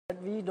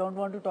We don't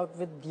want to talk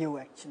with you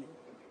actually.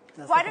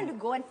 Why don't you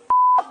go and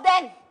off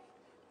then?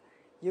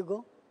 You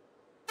go.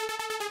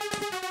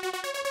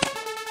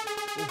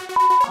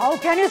 How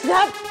can you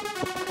slap?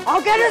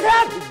 How can you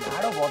slap?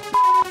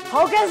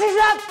 How can she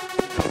slap?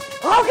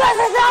 How can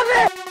she slap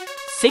me?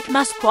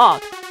 Sigma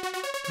Squad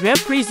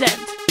represent.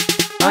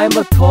 I'm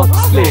a thought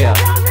slayer.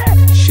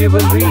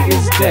 Chivalry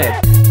is dead.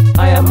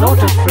 I am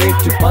not afraid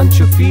to punch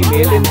a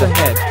female in the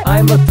head.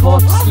 I'm a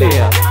thought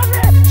slayer.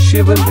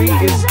 Chivalry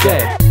is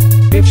dead.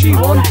 If she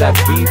wants that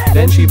beef,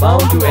 then she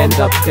bound to end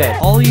up dead.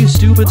 All you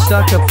stupid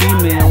stuck-up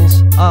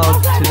females of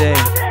today,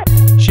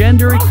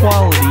 gender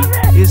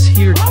equality is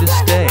here to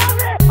stay.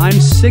 I'm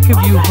sick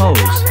of you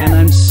hoes, and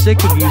I'm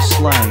sick of you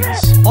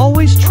slags.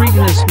 Always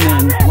treating us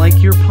men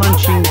like you're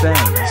punching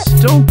bags.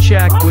 Don't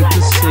jack with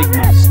the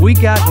Sigmas, we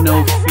got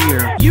no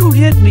fear. You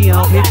hit me,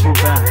 I'll hit you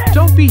back.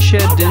 Don't be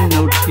shedding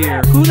no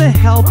tear. Who the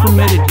hell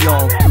permitted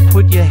y'all to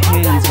put your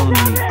hands on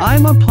me?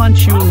 I'ma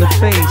punch you in the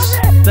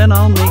face, then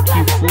I'll make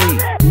you flee.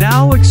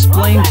 Now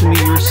explain to me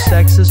your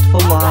sexist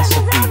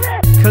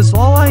philosophy, cause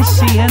all I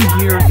see and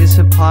hear is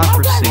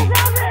hypocrisy.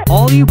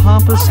 All you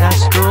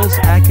pompous-ass girls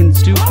acting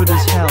stupid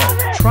as hell,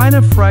 trying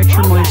to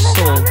fracture my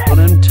soul, but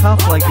I'm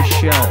tough like a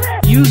shell.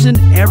 Using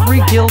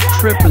every guilt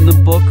trip in the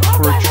book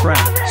for a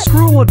trap.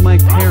 Screw what my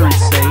parents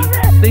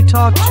say, they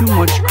talk too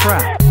much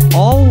crap.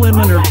 All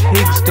women are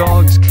pigs,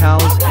 dogs,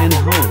 cows, and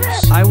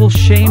hoes. I will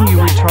shame you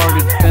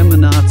retarded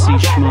feminazi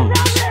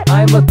schmoes.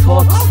 I'm a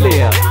thought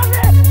slayer.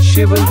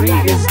 Chivalry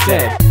is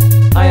dead.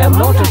 I am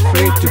not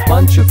afraid to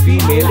punch a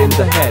female in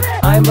the head.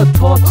 I'm a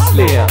thought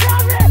slayer.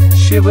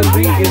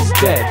 Chivalry is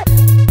dead.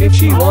 If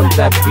she wants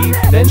that beef,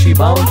 then she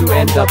bound to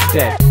end up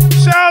dead.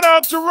 Shout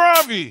out to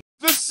Ravi,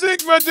 the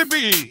Sigma to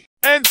be,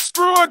 and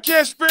screw a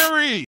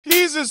Kashmiri.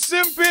 He's a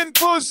simpin'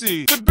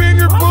 pussy. The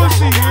bigger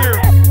pussy here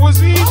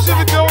was easy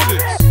to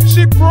notice.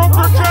 She broke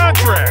her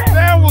contract.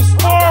 That was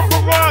far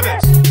from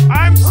honest.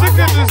 I'm sick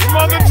of this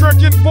mother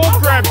trucking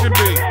bullcrap to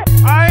be.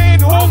 I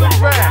ain't holding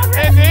back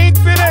and ain't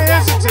finna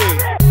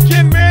hesitate.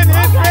 Can men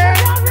hit back?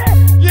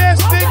 Yes,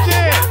 they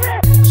can.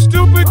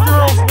 Stupid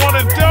girls want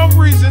a dumb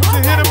reason to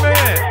hit a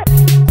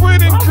man.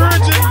 Quit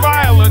encouraging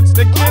violence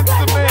against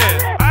the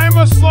man.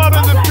 I'ma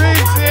slaughter the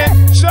pigs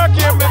and chuck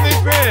him in the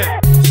pen.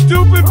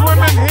 Stupid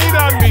women hate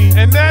on me,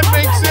 and that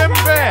makes them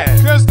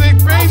bad, cause they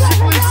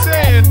basically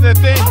saying that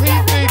they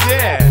hate their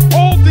dad.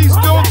 Hold these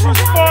goats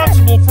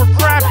responsible for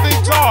crap they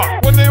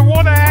talk. When they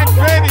wanna act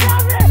petty,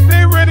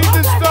 they ready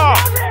to stop.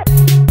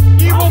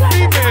 Evil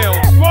females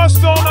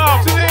bust on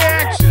up to their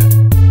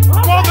action.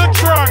 Mother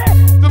truck,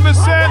 the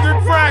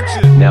misandred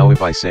fraction. Now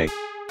if I say,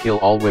 kill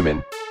all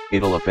women,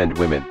 it'll offend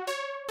women.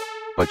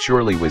 But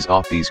surely whiz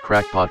off these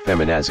crackpot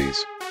feminazis.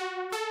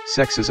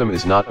 Sexism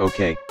is not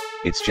okay,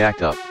 it's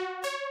jacked up.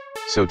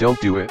 So don't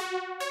do it.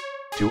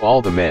 To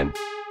all the men,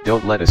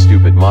 don't let a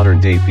stupid modern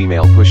day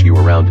female push you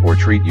around or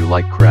treat you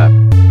like crap.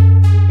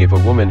 If a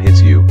woman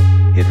hits you,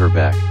 hit her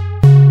back.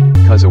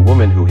 Cause a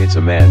woman who hits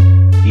a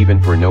man,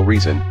 even for no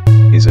reason,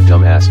 is a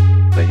dumbass,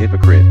 a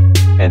hypocrite,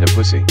 and a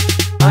pussy.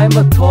 I'm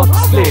a thought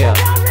slayer.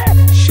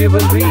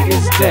 Chivalry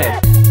is dead.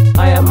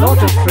 I am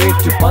not afraid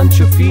to punch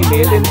a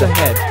female in the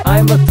head.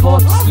 I'm a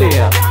thought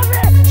slayer.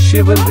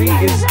 Chivalry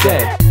is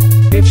dead.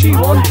 If she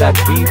wants that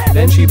beef,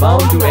 then she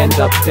bound to end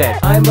up dead.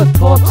 I'm a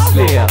thought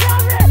slayer.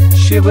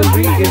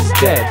 Chivalry is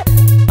dead.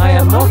 I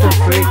am not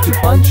afraid to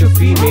punch a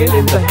female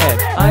in the head.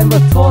 I'm a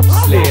thought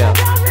slayer.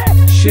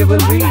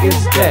 Chivalry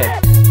is dead.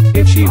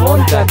 If she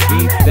wants that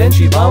beef, then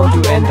she bound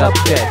to end up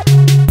dead.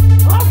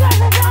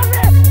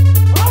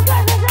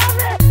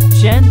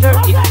 Gender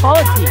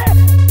equality.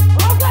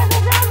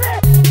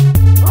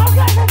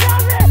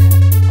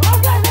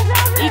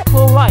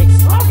 Equal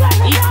rights,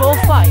 equal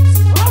fights.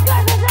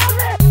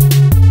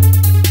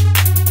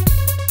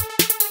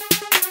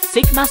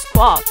 Sigma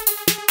Squad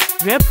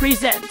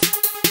represent.